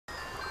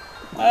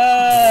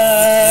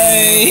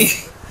Hi!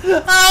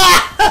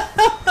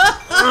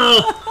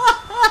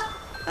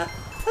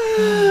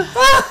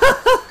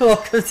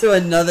 Welcome to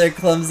another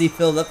clumsy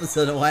filled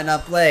episode of Why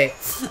Not Play.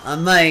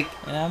 I'm Mike.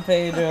 And I'm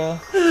Pedro.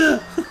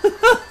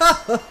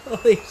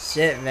 Holy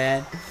shit,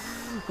 man.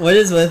 What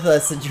is with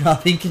us and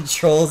dropping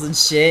controls and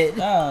shit?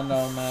 I don't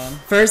know, man.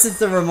 First it's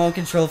the remote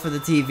control for the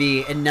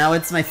TV, and now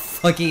it's my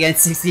fucking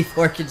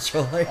N64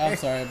 controller. I'm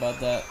sorry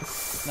about that.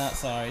 Not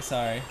sorry,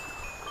 sorry.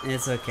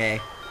 It's okay.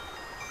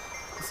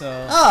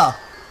 So... Oh!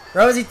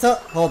 Rosie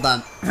hold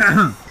on.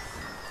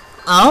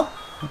 Oh?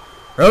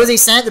 Rosie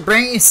said to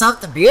bring you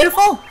something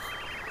beautiful?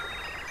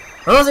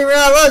 Rosie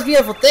really loves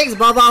beautiful things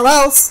above all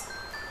else.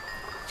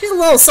 She's a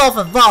little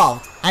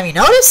self-involved. Have you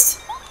noticed?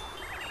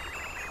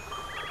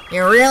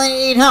 You really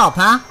need help,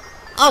 huh?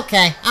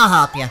 Okay, I'll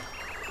help you.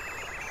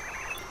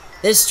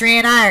 This tree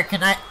and I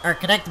are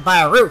connected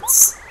by our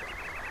roots.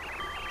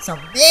 So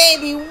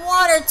maybe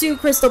 1 or 2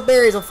 crystal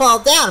berries will fall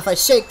down if I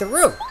shake the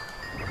root.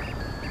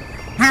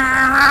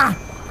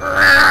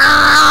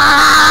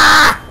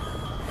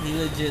 He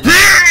legit...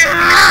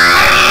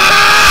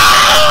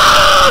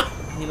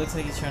 He looks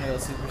like he's trying to go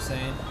Super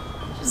Saiyan.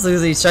 Just looks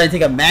like he's trying to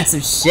take a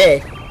massive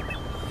shit.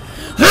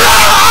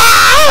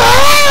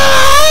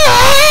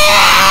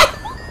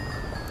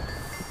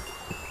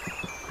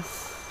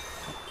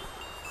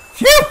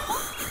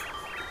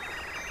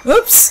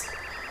 Oops!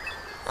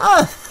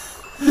 Oh,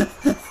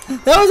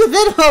 that was a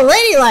bit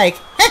ladylike.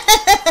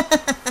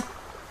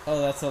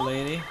 Oh, that's a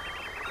lady?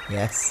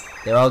 Yes,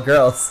 they're all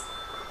girls.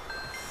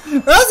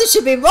 Rosie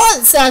should be more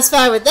than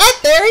satisfied with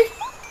that berry.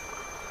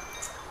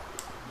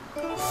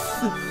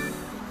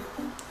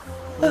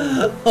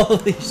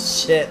 Holy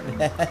shit,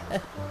 man.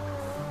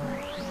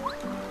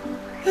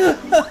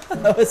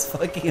 That was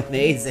fucking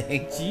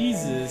amazing.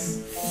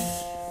 Jesus.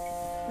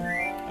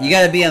 You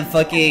gotta be on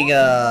fucking, you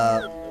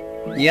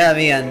gotta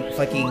be on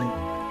fucking...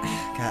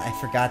 God, I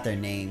forgot their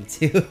name,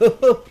 too.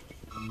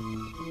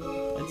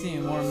 That's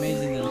even more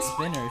amazing than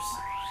spinners.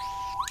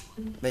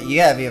 But you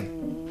gotta be a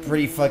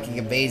pretty fucking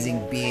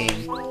amazing being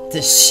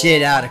to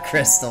shit out a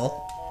crystal.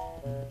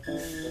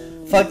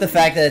 Fuck the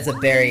fact that it's a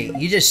berry.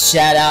 You just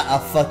shat out a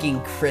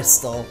fucking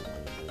crystal.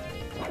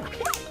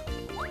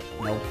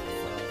 Nope.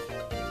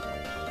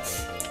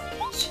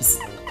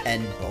 Just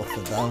end both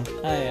of them.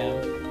 I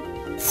am.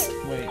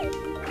 Wait.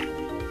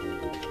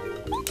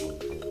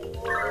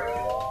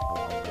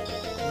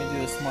 Let me do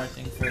the smart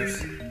thing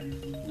first.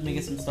 Let me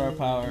get some star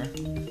power.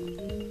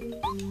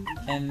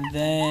 And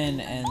then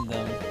end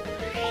them.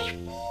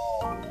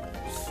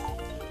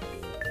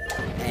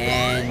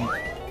 And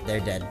they're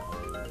dead.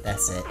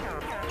 That's it.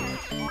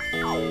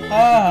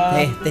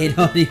 They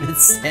don't even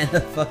stand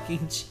a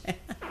fucking chance.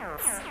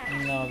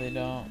 No, they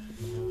don't.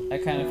 I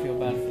kind of feel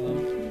bad for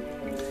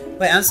them.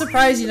 Wait, I'm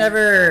surprised you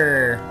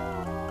never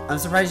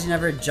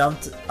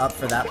jumped up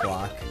for that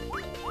block.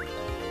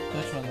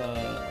 Which one?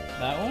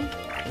 That one?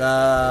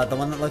 The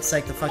one that looks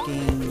like the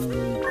fucking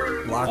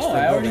blocks for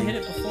I already building.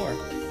 hit it before.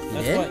 You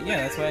That's did? why. Yeah,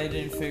 that's why I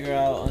didn't figure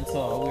out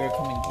until we were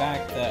coming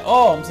back that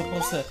I'm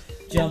supposed to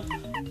jump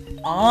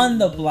on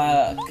the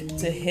block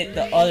to hit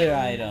the other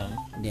item.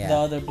 Yeah. The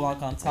other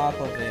block on top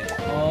of it.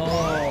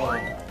 Oh.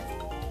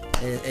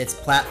 It's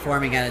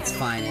platforming at its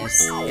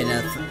finest in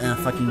a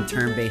fucking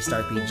turn-based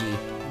RPG.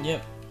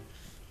 Yep.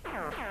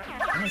 I'm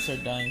gonna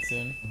start dying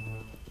soon.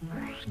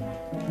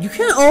 You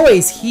can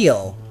always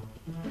heal.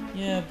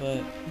 Yeah,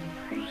 but...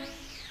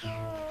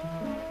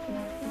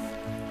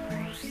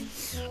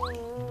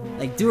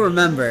 Like, do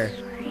remember,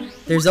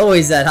 there's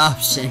always that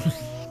option.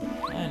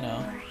 I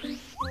know.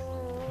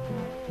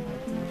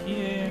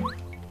 Here.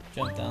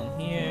 Jump down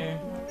here.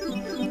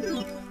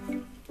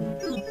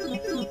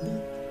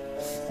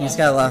 You just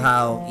gotta love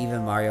how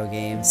even Mario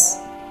games,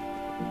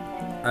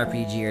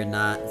 RPG or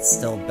not,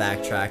 still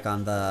backtrack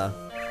on the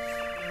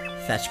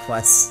fetch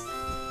quests.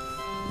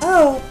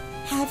 Oh,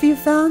 have you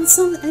found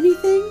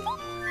anything?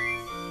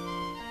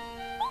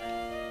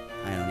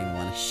 I don't even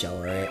want to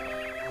show her it.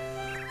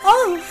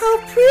 Oh, how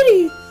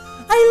pretty!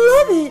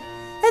 I love it!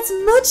 That's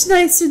much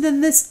nicer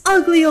than this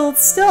ugly old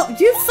stone.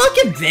 You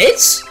fucking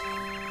bitch!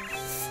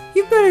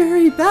 You better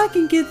hurry back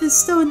and give this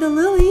stone to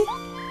Lily.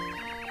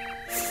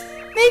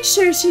 Make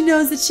sure she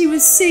knows that she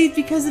was saved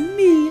because of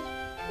me.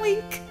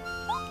 Wink.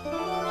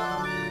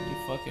 You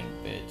fucking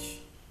bitch.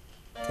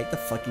 Take the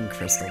fucking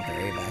crystal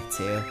berry back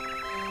too.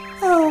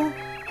 Oh,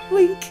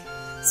 Wink,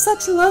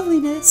 such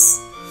loveliness.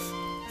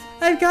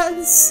 I've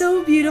gotten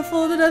so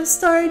beautiful that I'm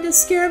starting to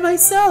scare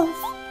myself.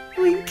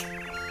 Wink.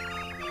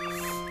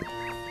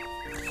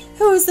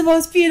 Who is the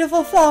most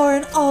beautiful flower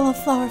in all of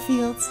Flower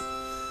Fields?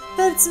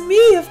 That's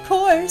me, of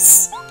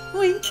course.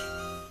 Wink.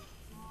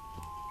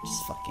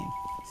 Just fucking...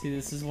 See,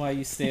 this is why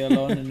you stay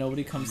alone and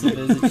nobody comes to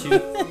visit you.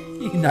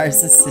 You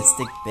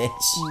narcissistic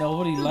bitch.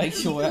 Nobody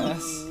likes your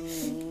ass.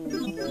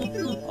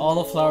 All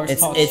the flowers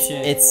talk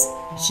shit.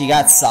 She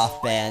got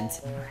soft banned.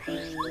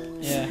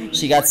 Yeah.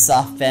 She got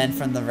soft banned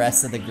from the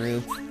rest of the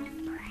group.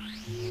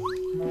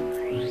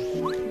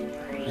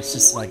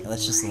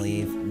 Let's just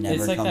leave. Never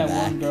It's like come that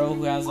back. one girl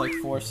who has like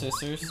 4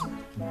 sisters.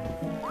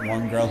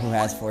 One girl who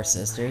has 4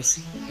 sisters.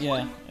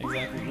 Yeah,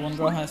 exactly. One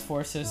girl has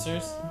 4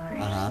 sisters,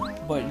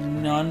 But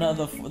none of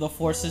the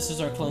 4 sisters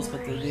are close,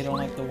 but they don't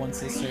like the one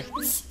sister,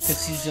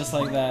 cause she's just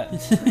like that.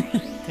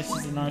 Cause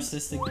she's a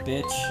narcissistic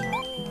bitch,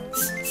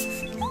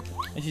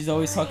 and she's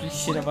always talking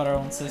shit about her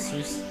own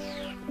sisters.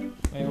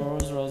 Wait, where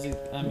was Rosie?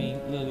 I mean,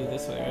 Lily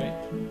this way, right?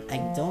 I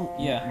don't.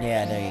 Yeah.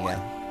 Yeah, there you go.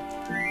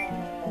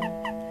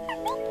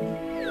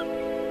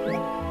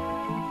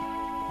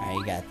 Alright,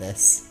 you got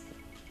this.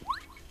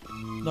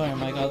 Don't worry,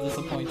 Mike, I'll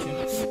disappoint you.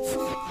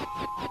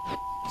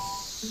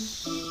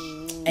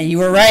 And you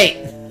were right.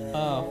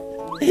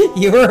 Oh.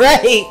 You were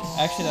right.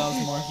 Actually, that was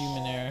more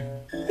human error.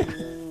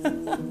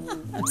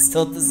 I'm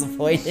still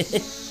disappointed.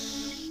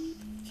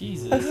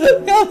 Jesus.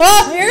 Come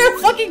on, you're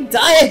gonna fucking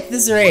die at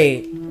this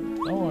rate.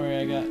 Don't worry,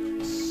 I got.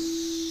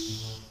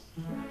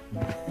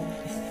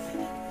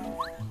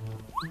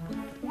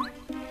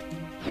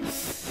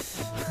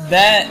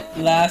 That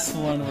last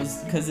one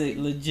was because it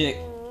legit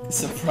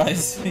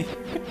surprised me.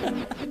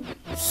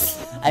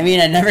 I mean,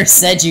 I never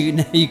said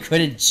you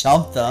couldn't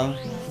jump them.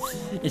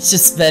 It's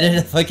just better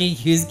to fucking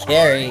use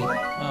carry.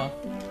 Oh.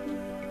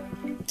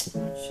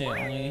 Shit,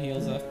 only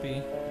heals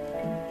FP.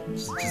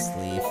 Just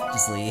leave.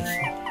 Just leave.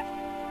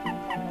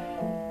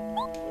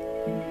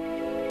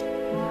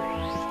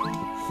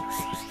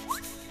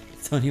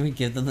 Don't even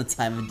give them the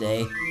time of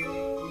day.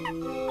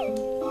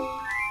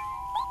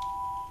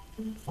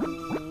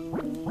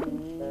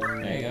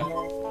 There you go.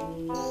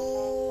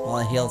 Well,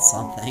 I healed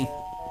something.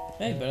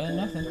 Hey, better than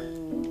nothing.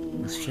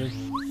 That's true.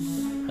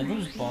 Are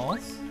those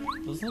balls?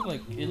 Those look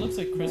like, it looks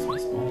like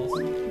Christmas balls.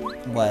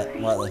 What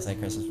looks like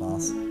Christmas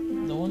balls?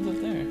 The ones up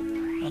there,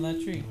 on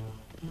that tree.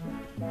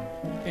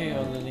 Here you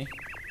go, Lily.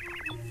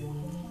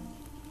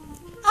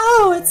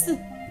 Oh, it's the...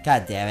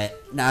 God damn it.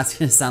 Now it's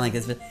gonna sound like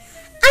this, but...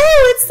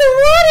 Oh, it's the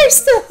water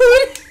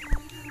stone!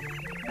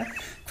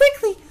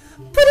 Quickly,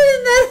 put it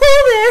in that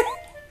hole there!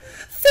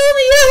 Fill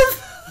me up!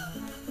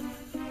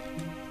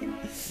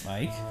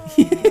 Mike?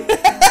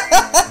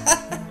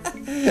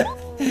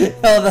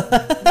 Hold on.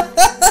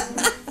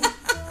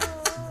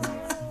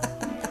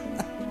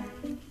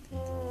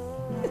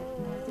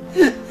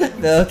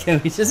 Bill, can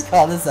we just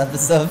call this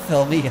episode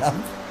Fill Me Up?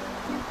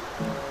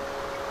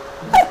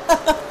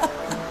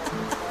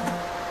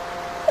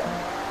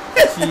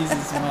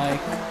 Jesus,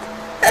 Mike.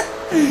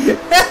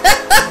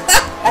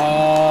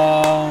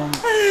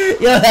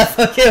 Yo, that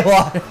fucking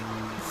water.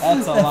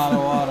 That's a lot of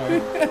water.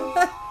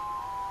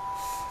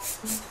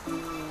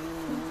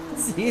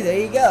 See, there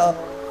you go.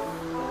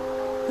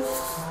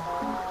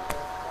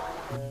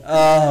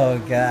 Oh,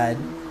 God.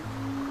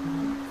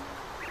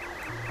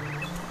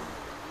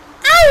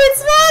 Oh,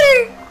 it's water!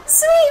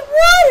 Sweet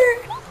water!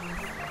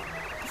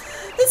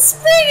 The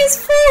spring is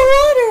full of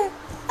water!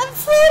 I'm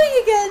floating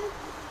again!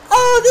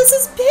 Oh, this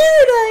is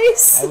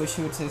paradise! I wish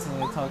you would say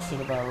something to talk shit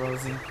about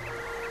Rosie.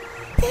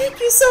 Thank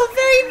you so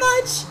very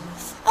much!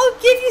 I'll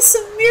give you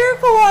some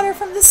miracle water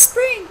from the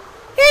spring!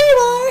 Here you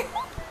are!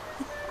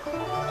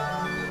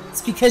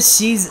 It's because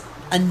she's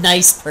a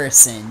nice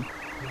person.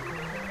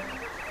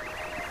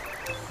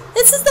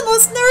 This is the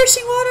most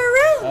nourishing water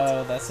around!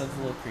 Oh, that sounds a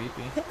little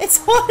creepy. It's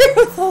water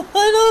with a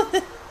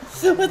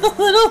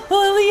little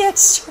lily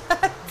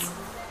extract!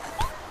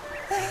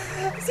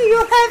 So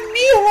you'll have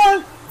me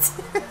along!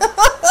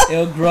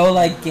 It'll grow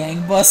like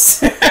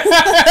gangbusters.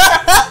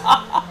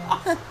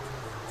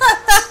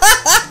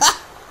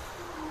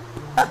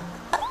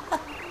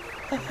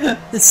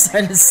 This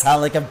starting to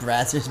sound like a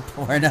Brazzers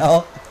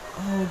porno.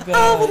 Oh god.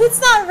 Oh, but it's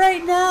not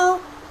right now.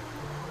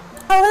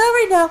 Oh, not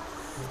right now.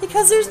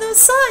 Because there's no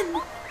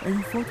sun. Are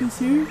you fucking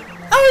serious?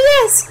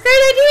 Oh, yes.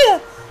 Great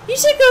idea. You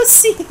should go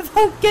see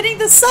about getting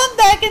the sun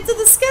back into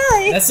the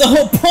sky. That's the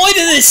whole point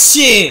of this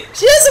shit!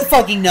 She doesn't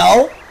fucking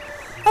know.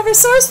 A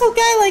resourceful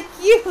guy like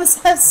you must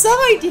have some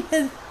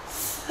idea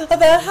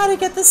about how to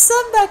get the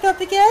sun back up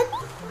again.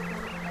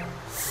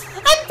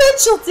 I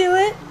bet you'll do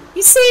it.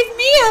 You saved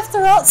me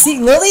after all. See,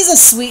 Lily's a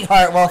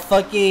sweetheart while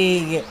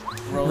fucking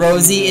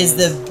Rosie is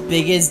the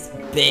biggest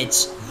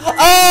bitch.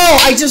 Oh,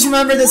 I just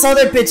remembered this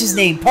other bitch's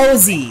name,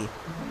 Posey.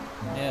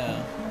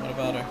 Yeah, what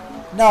about her?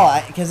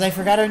 No, because I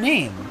forgot her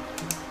name.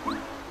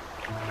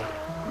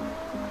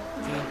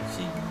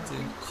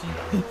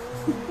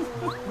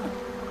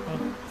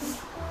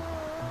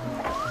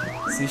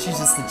 See, she's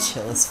just the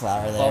chillest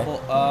flower there. Bubble,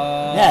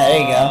 Yeah, there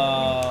you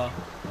go.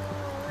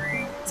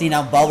 See,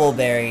 now bubble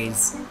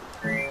berries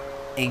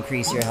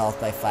increase your health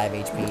by 5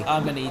 HP.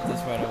 I'm gonna eat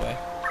this right away.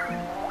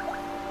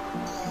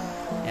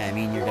 Yeah, I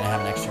mean, you're gonna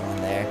have an extra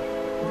one there.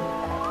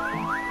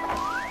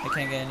 I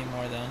can't get any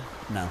more then.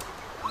 No,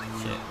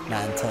 Shit.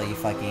 not until you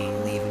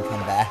fucking leave and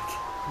come back.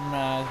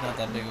 Nah, it's not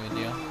that big of a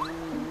deal.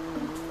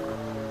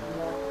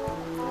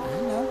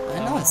 I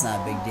know it's not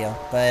a big deal,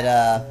 but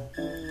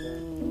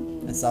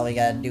that's all we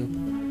gotta do.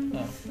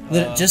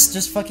 Oh,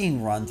 Just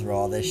fucking run through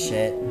all this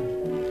shit.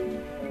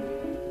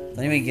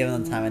 Don't even give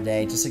them the time of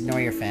day. Just ignore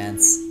your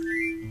fans.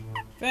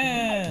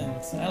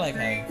 fans! I like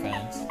having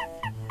fans.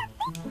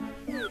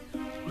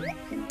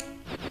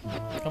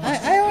 Come on.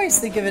 I always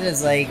think of it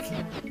as like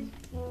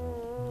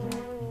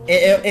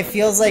it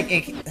feels like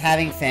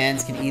having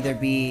fans can either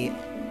be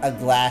a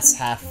glass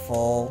half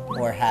full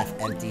or half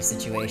empty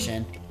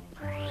situation.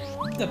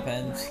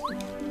 Depends.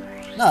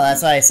 No,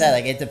 that's why I said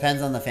like it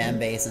depends on the fan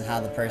base and how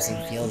the person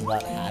feels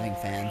about having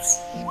fans.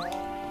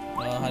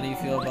 Well, how do you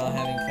feel about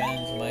having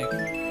fans, Mike?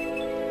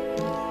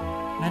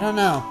 I don't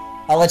know.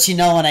 I'll let you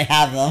know when I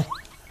have them.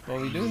 Well,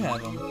 we do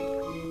have them.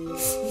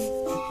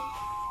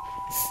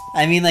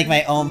 I mean, like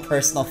my own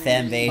personal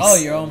fan base. Oh,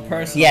 your own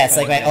personal. Yes,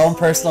 fan like my base. own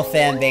personal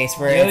fan base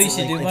where You know what it's,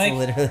 you should like,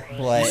 do, it's Mike?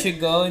 literally what. You should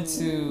go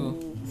into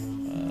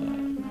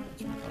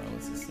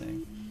what's this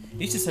thing?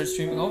 You should start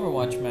streaming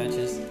Overwatch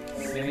matches.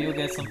 Maybe you'll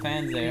get some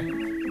fans there.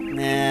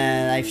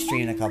 Nah, I've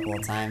streamed a couple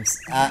of times.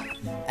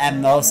 At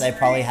most, I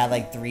probably had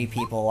like 3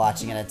 people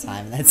watching at a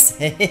time, and that's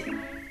it.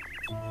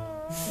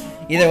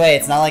 Either way,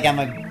 it's not like I'm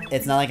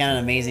an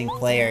amazing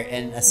player,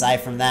 and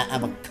aside from that,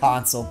 I'm a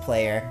console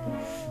player.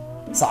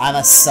 So I'm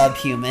a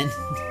subhuman.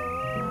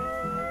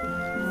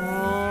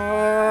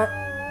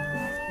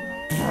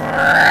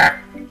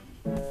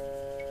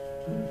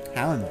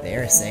 How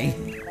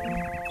embarrassing.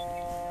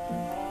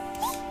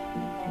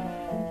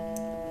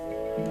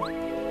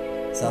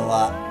 So,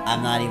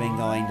 I'm not even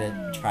going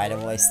to try to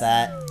voice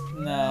that.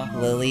 No.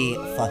 Lily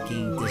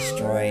fucking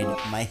destroyed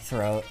my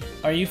throat.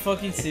 Are you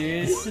fucking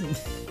serious?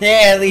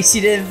 There, at least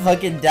she didn't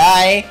fucking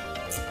die.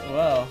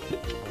 Well.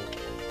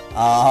 You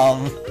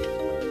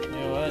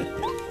know what?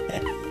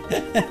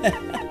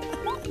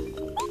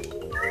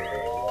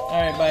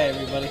 Alright, bye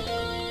everybody.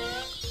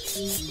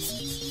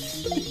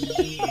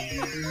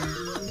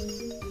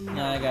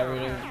 Nah, I got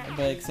rid of it,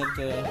 but except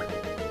the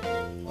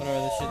whatever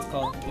the shit's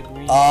called, the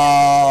green.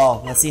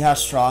 Oh, let's see how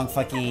strong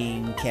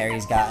fucking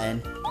Carrie's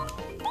gotten.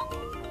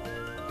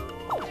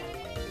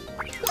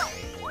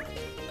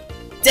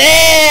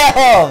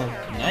 Damn!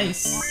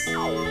 Nice.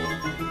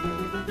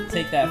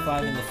 Take that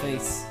 5 in the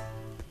face.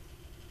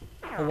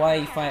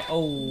 Hawaii 5.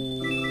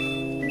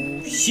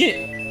 Oh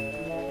shit!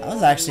 That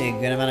was actually a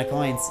good amount of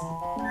coins.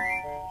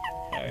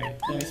 Alright,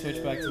 let me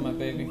switch back to my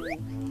baby.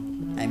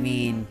 I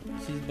mean,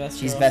 She's best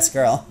girl. she's best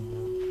girl.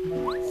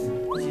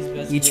 She's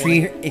best You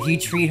girl. if you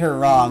treat her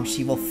wrong,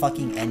 she will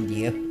fucking end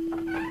you.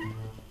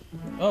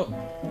 Oh.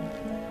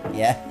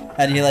 Yeah?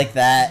 How do you like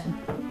that?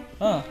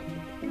 Huh.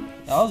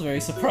 That was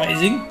very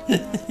surprising.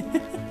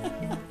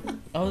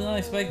 I was not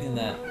expecting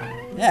that.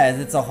 Yeah,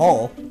 it's a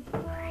hole.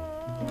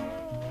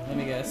 Let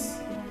me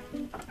guess.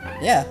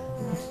 Yeah.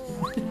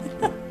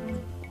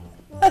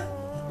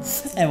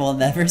 And we'll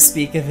never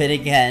speak of it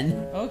again.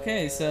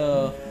 Okay,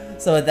 so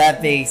So with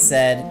that being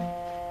said,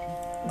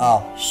 oh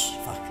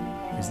fuck,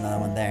 there's another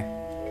one there.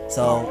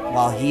 So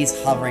while he's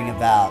hovering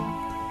about,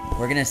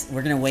 we're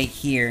gonna wait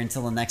here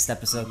until the next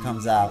episode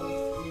comes out.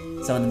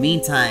 So in the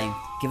meantime,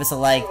 give us a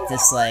like,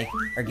 dislike,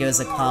 or give us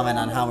a comment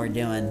on how we're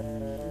doing,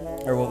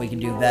 or what we can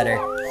do better.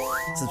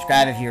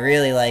 Subscribe if you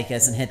really like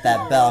us, and hit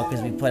that bell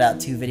because we put out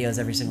 2 videos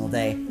every single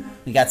day.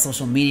 We got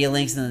social media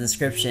links in the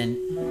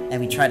description, and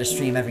we try to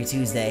stream every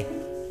Tuesday.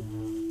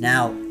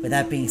 Now, with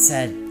that being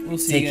said, we'll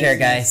see take you care,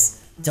 guys. guys.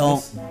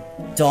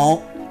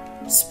 Don't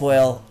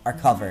spoil our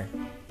cover.